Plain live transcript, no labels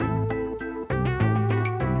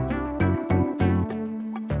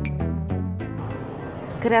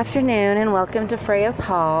Good afternoon and welcome to Freya's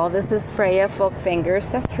Hall. This is Freya Folkfinger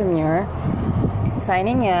Sessremure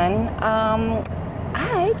signing in.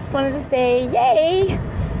 I just wanted to say, yay!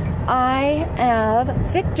 I have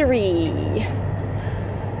victory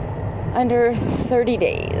under 30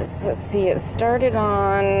 days. Let's see, it started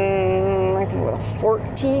on, I think, the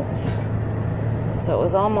 14th. So it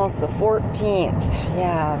was almost the 14th.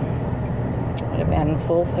 Yeah, would have been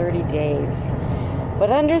full 30 days. But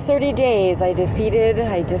under 30 days, I defeated the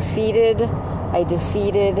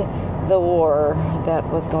war that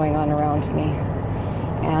was going on around me.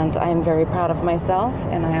 And I'm very proud of myself,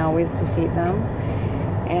 and I always defeat them.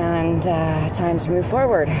 And time to move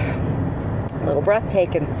forward. A little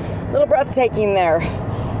breathtaking there.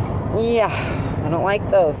 Yeah, I don't like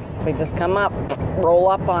those. They just come up, roll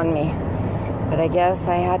up on me. But I guess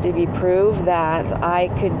I had to be proved that I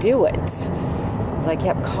could do it. I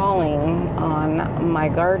kept calling on my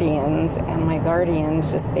guardians, and my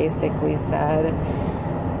guardians just basically said,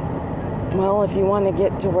 well, if you want to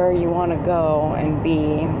get to where you want to go and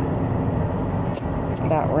be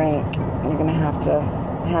that rank, you're going to have to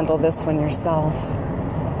handle this one yourself.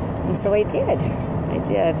 And so I did. I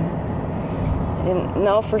didn't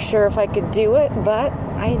know for sure if I could do it, but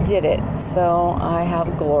I did it. So I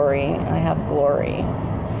have glory.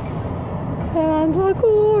 And a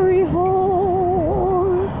glory hole.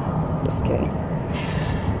 Just kidding.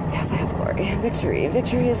 Yes, I have glory. Victory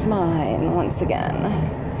is mine once again.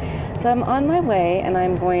 So I'm on my way, and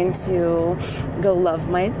I'm going to go love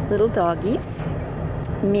my little doggies,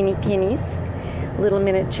 mini pinnies, little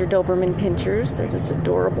miniature Doberman pinchers. They're just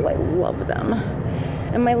adorable. I love them.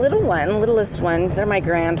 And my littlest one, they're my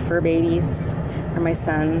grand fur babies. They're my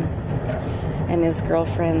sons and his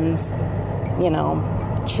girlfriend's,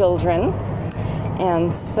 children.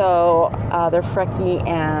 And so they're Frecky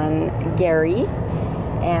and Gary.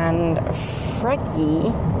 And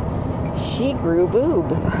Frecky, she grew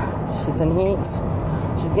boobs. She's in heat.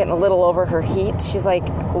 She's getting a little over her heat. She's like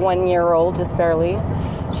 1 year old, just barely.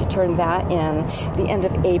 She turned that in the end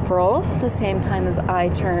of April, the same time as I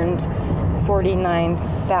turned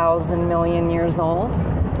 49,000 million years old.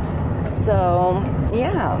 So,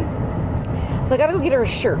 yeah. So I gotta go get her a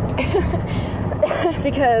shirt.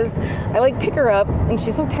 Because I pick her up, and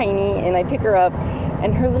she's so tiny, and I pick her up,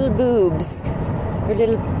 and her little boobs, her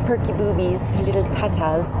little perky boobies, her little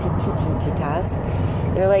tatas,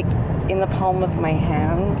 they're in the palm of my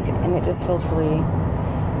hand, and it just feels it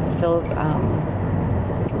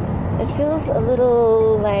feels a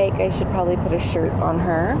little like I should probably put a shirt on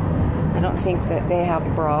her. I don't think that they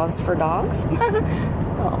have bras for dogs.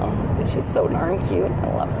 Oh, but she's so darn cute. I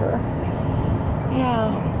love her.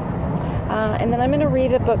 Yeah. And then I'm going to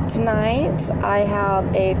read a book tonight. I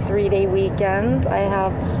have a 3-day weekend. I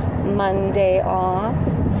have Monday off,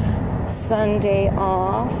 Sunday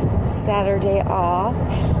off, Saturday off,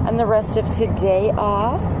 and the rest of today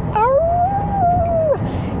off. Arr!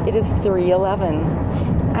 It is 3:11.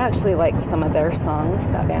 I actually like some of their songs,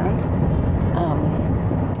 that band.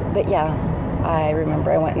 But yeah, I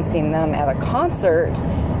remember I went and seen them at a concert,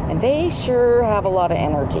 and they sure have a lot of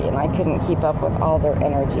energy, and I couldn't keep up with all their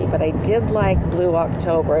energy, but I did like Blue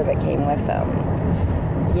October that came with them.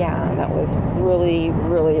 Yeah, that was really,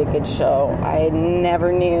 really a good show. I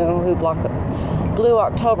never knew who Blue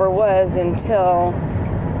October was until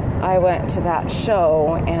I went to that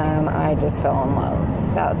show, and I just fell in love.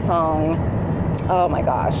 That song, oh my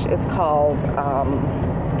gosh, it's called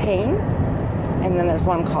Pain, and then there's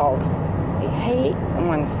one called Hate, and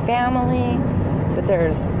one Family. But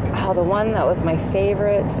there's the one that was my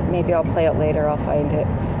favorite. Maybe I'll play it later. I'll find it.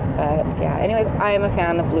 But yeah, anyways, I am a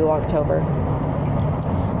fan of Blue October.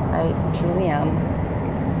 I truly am.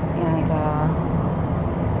 And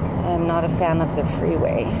I'm not a fan of the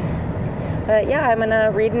Freeway. But yeah, I'm going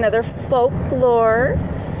to read another folklore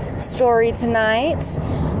story tonight.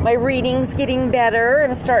 My reading's getting better.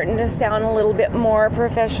 I'm starting to sound a little bit more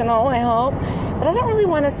professional, I hope. But I don't really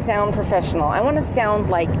want to sound professional. I want to sound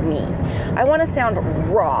like me. I want to sound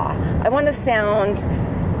raw. I want to sound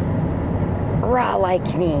raw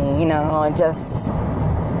like me,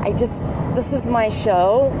 this is my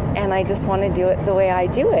show, and I just want to do it the way I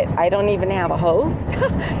do it. I don't even have a host.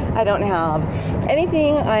 I don't have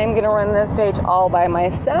anything. I'm going to run this page all by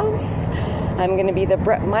myself. I'm going to be the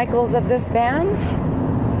Bret Michaels of this band.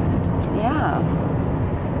 Yeah.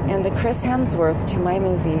 And the Chris Hemsworth to my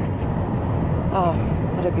movies. Oh,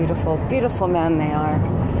 what a beautiful, beautiful men they are.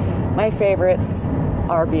 My favorites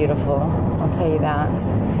are beautiful, I'll tell you that.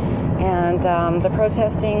 And the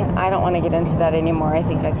protesting, I don't want to get into that anymore. I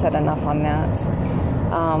think I said enough on that.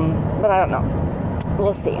 But I don't know.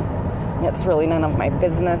 We'll see. It's really none of my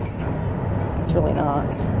business. it's really not.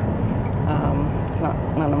 It's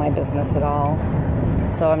none of my business at all.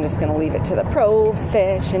 So I'm just going to leave it to the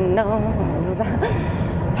professionals.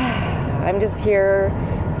 I'm just here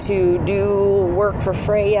to do work for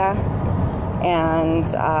Freya and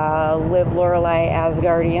live Lorelei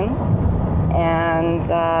Asgardian and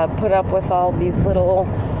put up with all these little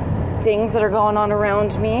things that are going on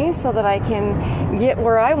around me so that I can get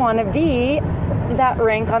where I want to be, that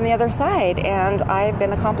rank on the other side. And I've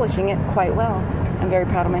been accomplishing it quite well. I'm very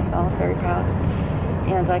proud of myself, very proud.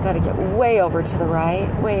 And I got to get way over to the right,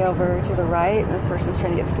 way over to the right. And this person's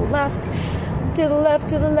trying to get to the left, to the left,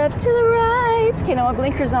 to the left, to the right. Okay, now my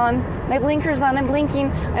blinker's on. My blinker's on. I'm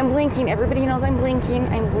blinking. I'm blinking. Everybody knows I'm blinking.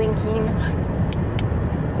 I'm blinking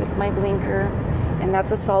with my blinker. And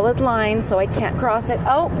that's a solid line, so I can't cross it.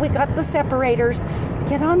 Oh, we got the separators.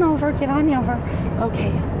 Get on over. Get on over.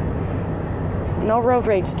 Okay. No road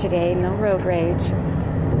rage today. No road rage.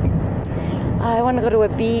 I want to go to a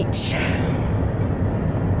beach.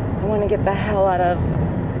 I want to get the hell out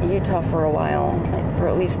of Utah for a while, like for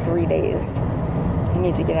at least 3 days. I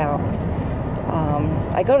need to get out.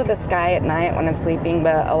 I go to the sky at night when I'm sleeping,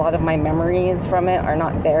 but a lot of my memories from it are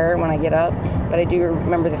not there when I get up. But I do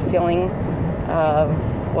remember the feeling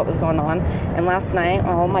of what was going on. And last night,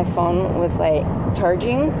 while my phone was like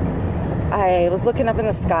charging, I was looking up in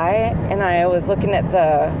the sky and I was looking at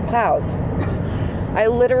the clouds. I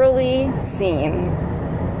literally seen,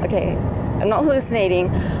 okay, I'm not hallucinating,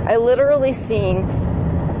 I literally seen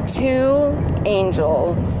 2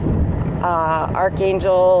 angels,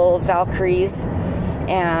 archangels, Valkyries,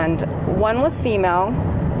 and one was female,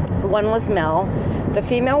 one was male. The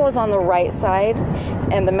female was on the right side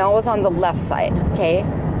and the male was on the left side, okay?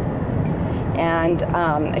 And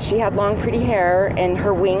she had long, pretty hair and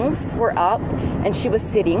her wings were up and she was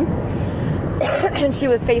sitting and she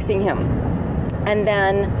was facing him. And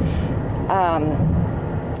then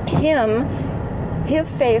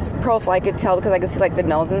his face profile, I could tell because I could see like the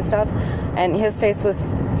nose and stuff, and his face was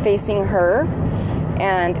facing her,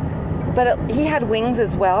 but he had wings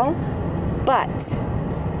as well. But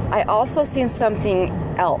I also seen something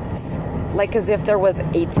else, like as if there was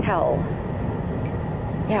a tail.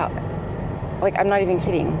 Yeah, like I'm not even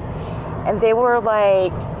kidding. And they were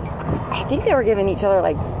like, I think they were giving each other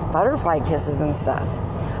like butterfly kisses and stuff.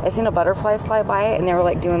 I seen a butterfly fly by and they were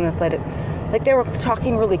like doing this like they were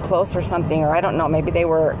talking really close or something, or I don't know, maybe they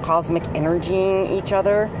were cosmic energying each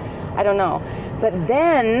other. I don't know. But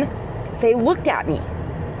then they looked at me.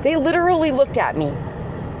 They literally looked at me.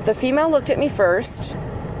 The female looked at me first,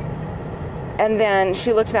 and then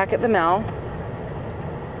she looked back at the male,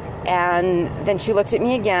 and then she looked at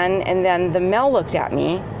me again, and then the male looked at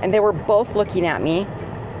me, and they were both looking at me,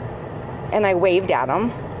 and I waved at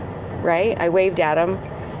them, right? I waved at them.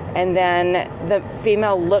 And then the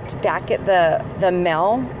female looked back at the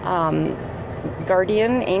male,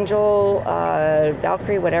 guardian, angel,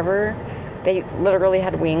 Valkyrie, whatever. They literally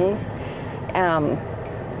had wings.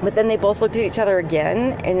 But then they both looked at each other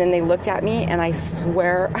again, and then they looked at me, and I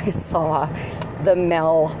swear I saw the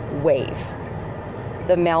male wave.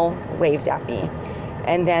 The male waved at me.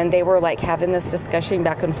 And then they were like having this discussion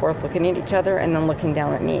back and forth, looking at each other, and then looking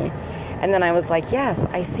down at me. And then I was like, yes,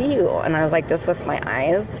 I see you. And I was like this with my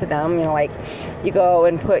eyes to them, you know, like you go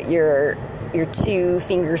and put your 2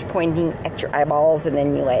 fingers pointing at your eyeballs, and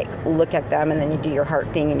then you like look at them, and then you do your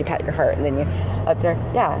heart thing, and you pat your heart, and then you up there.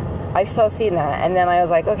 Yeah, I still seen that. And then I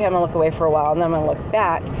was like, okay, I'm gonna look away for a while, and then I'm gonna look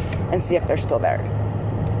back and see if they're still there.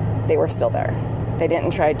 They were still there. They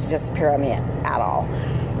didn't try to disappear on me at all.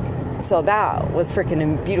 So that was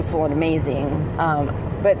freaking beautiful and amazing.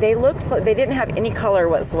 But they looked like they didn't have any color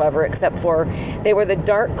whatsoever, except for they were the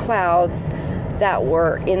dark clouds that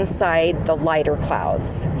were inside the lighter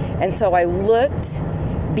clouds. And so I looked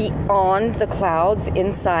beyond the clouds,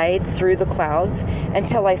 inside through the clouds,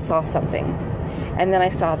 until I saw something. And then I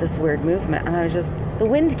saw this weird movement, and I was just, the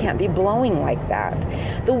wind can't be blowing like that.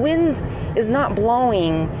 The wind is not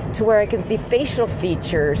blowing to where I can see facial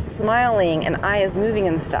features, smiling, and eyes moving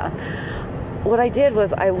and stuff. What I did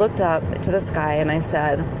was I looked up to the sky and I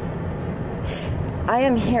said, I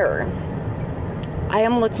am here. I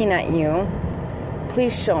am looking at you.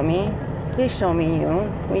 Please show me. Please show me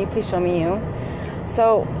you. Will you please show me you?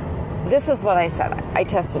 So this is what I said. I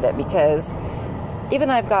tested it because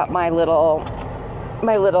even I've got my little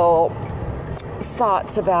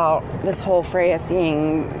thoughts about this whole Freya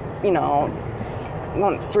thing, you know,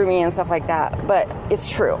 went through me and stuff like that. But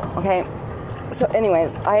it's true, okay? So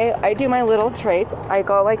anyways, I do my little traits. I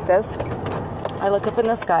go like this. I look up in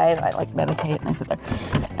the sky. I like meditate and I sit there.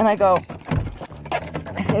 And I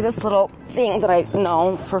say this little thing that I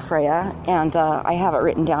know for Freya. And I have it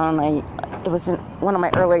written down. And it was in one of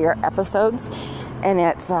my earlier episodes, and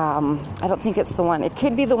it's I don't think it's the one. It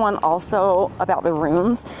could be the one also about the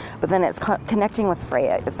runes, but then it's connecting with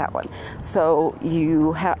Freya. It's that one. So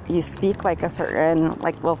you speak like a certain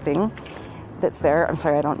like little thing that's there. I'm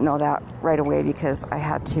sorry, I don't know that right away because I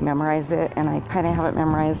had to memorize it, and I kind of have it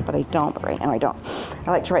memorized, but I don't. But right now I don't.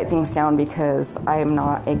 I like to write things down because I am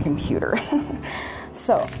not a computer.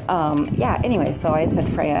 So, yeah, anyway, so I said,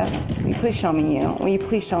 Freya, will you please show me you? Will you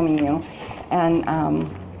please show me you? And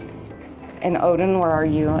Odin, where are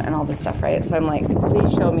you? And all this stuff, right? So I'm like,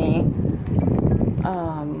 please show me.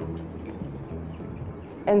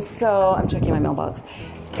 And so I'm checking my mailbox.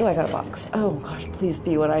 Oh, I got a box. Oh, gosh, please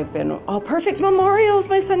be what I've been. Oh, perfect memorials.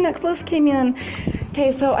 My son necklace came in.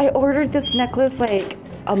 Okay, so I ordered this necklace like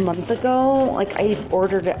a month ago. Like I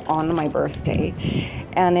ordered it on my birthday.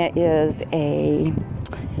 And it is a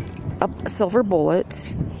silver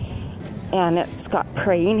bullet. And it's got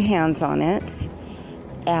praying hands on it.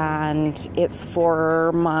 And it's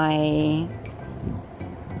for my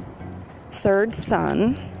third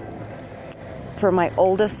son. For my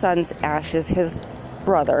oldest son's ashes, his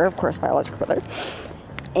brother, of course, biological brother,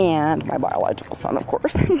 and my biological son, of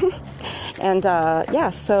course. And yeah,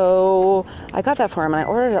 so I got that for him, and I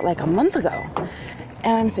ordered it like a month ago.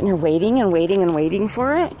 And I'm sitting here waiting and waiting and waiting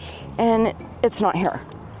for it, and it's not here.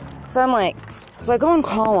 So I'm like, so I go and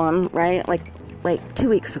call him, right, like 2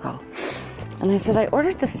 weeks ago. And I said, I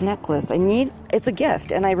ordered this necklace. It's a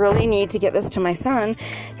gift, and I really need to get this to my son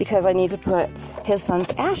because I need to put his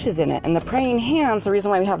son's ashes in it. And the praying hands, the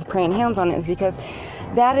reason why we have the praying hands on it is because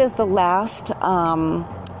that is the last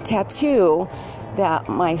tattoo that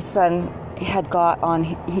my son had got on.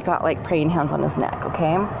 He got like praying hands on his neck,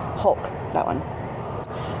 okay? Hulk, that one.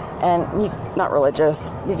 And he's not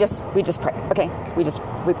religious. We just pray, okay? We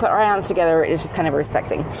put our hands together. It's just kind of a respect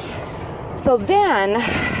thing. So then,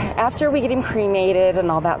 after we get him cremated and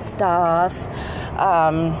all that stuff,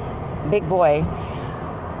 big boy,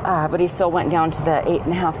 but he still went down to the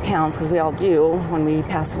 8.5 pounds because we all do when we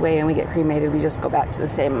pass away and we get cremated. We just go back to the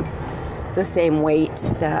same weight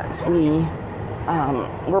that we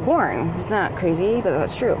were born. Isn't that crazy? But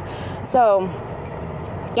that's true. So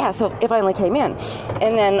yeah, so it finally came in.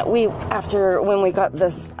 And then when we got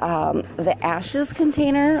this, the ashes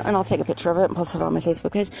container, and I'll take a picture of it and post it on my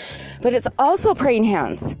Facebook page, but it's also praying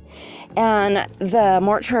hands. And the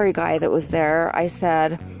mortuary guy that was there, I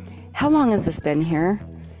said, how long has this been here?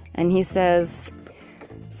 And he says,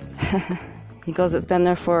 he goes, it's been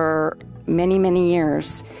there for many, many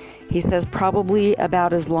years. He says, probably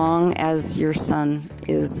about as long as your son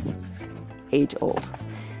is age old.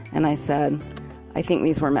 And I said, I think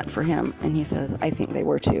these were meant for him. And he says, I think they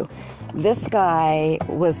were too. This guy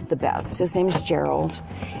was the best. His name is Gerald.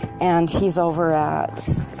 And he's over at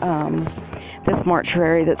this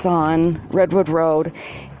mortuary that's on Redwood Road.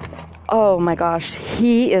 Oh my gosh.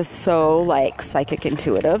 He is so like psychic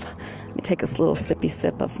intuitive. Let me take this little sippy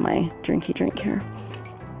sip of my drinky drink here.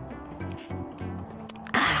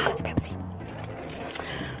 It's Pepsi.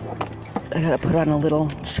 I gotta put on a little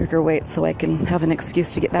sugar weight so I can have an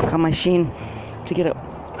excuse to get back on my Shein to get it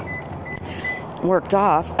worked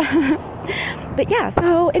off. But yeah,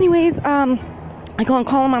 so anyways, I go and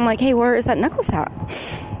call him. I'm like, hey, where is that necklace at?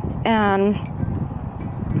 And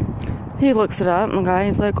he looks it up, and the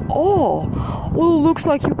guy's like, oh, well, it looks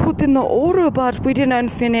like you put in the order, but we didn't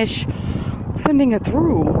finish sending it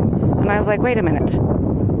through. And I was like, wait a minute.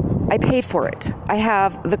 I paid for it. I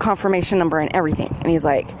have the confirmation number and everything. And he's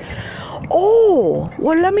like, oh,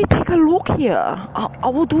 well, let me take a look here. I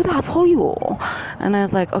will do that for you. And I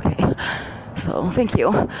was like, okay. So, thank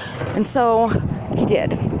you. And so, he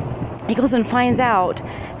did. He goes and finds out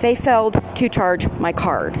they failed to charge my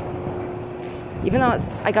card. Even though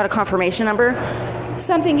I got a confirmation number,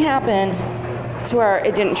 something happened to where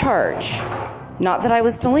it didn't charge. Not that I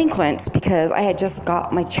was delinquent, because I had just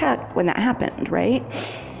got my check when that happened, right?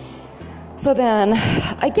 So then,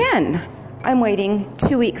 again, I'm waiting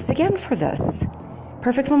 2 weeks again for this.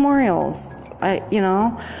 Perfect Memorials.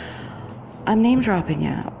 I'm name dropping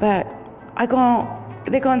you, but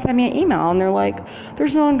they go and send me an email, and they're like,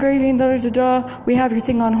 there's no engraving, we have your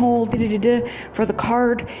thing on hold, for the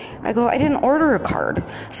card. I go, I didn't order a card.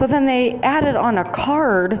 So then they added on a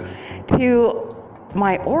card to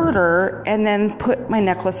my order and then put my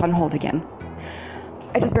necklace on hold again.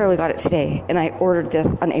 I just barely got it today, and I ordered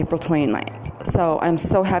this on April 29th. So I'm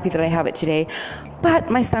so happy that I have it today. But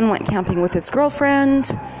my son went camping with his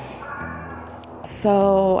girlfriend,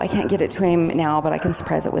 so I can't get it to him now, but I can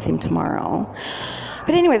surprise it with him tomorrow.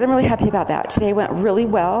 But anyways, I'm really happy about that. Today went really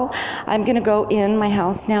well. I'm going to go in my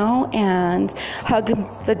house now and hug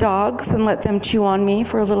the dogs and let them chew on me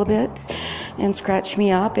for a little bit and scratch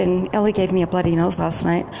me up. And Ellie gave me a bloody nose last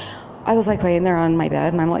night. I was like laying there on my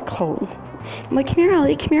bed and I'm like, come here,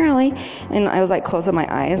 Ellie, come here, Ellie. And I was like closing my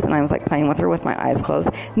eyes and I was like playing with her with my eyes closed.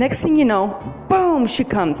 Next thing you know, boom, she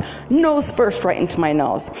comes, nose first right into my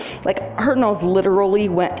nose. Like her nose literally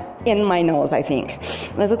went in my nose, I think.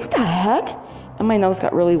 And I was like, what the heck? And my nose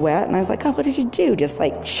got really wet. And I was like, oh, what did you do? Just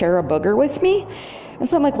like share a booger with me? And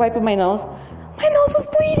so I'm like wiping my nose. My nose was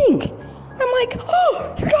bleeding. I'm like,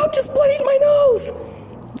 oh, your dog just bloodied my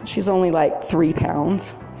nose. She's only like 3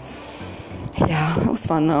 pounds. Yeah, it was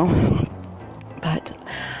fun though. But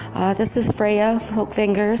this is Freya Folk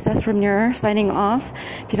Fingers, that's from Muir, signing off.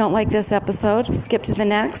 If you don't like this episode, skip to the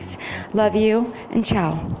next. Love you and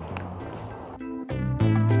ciao.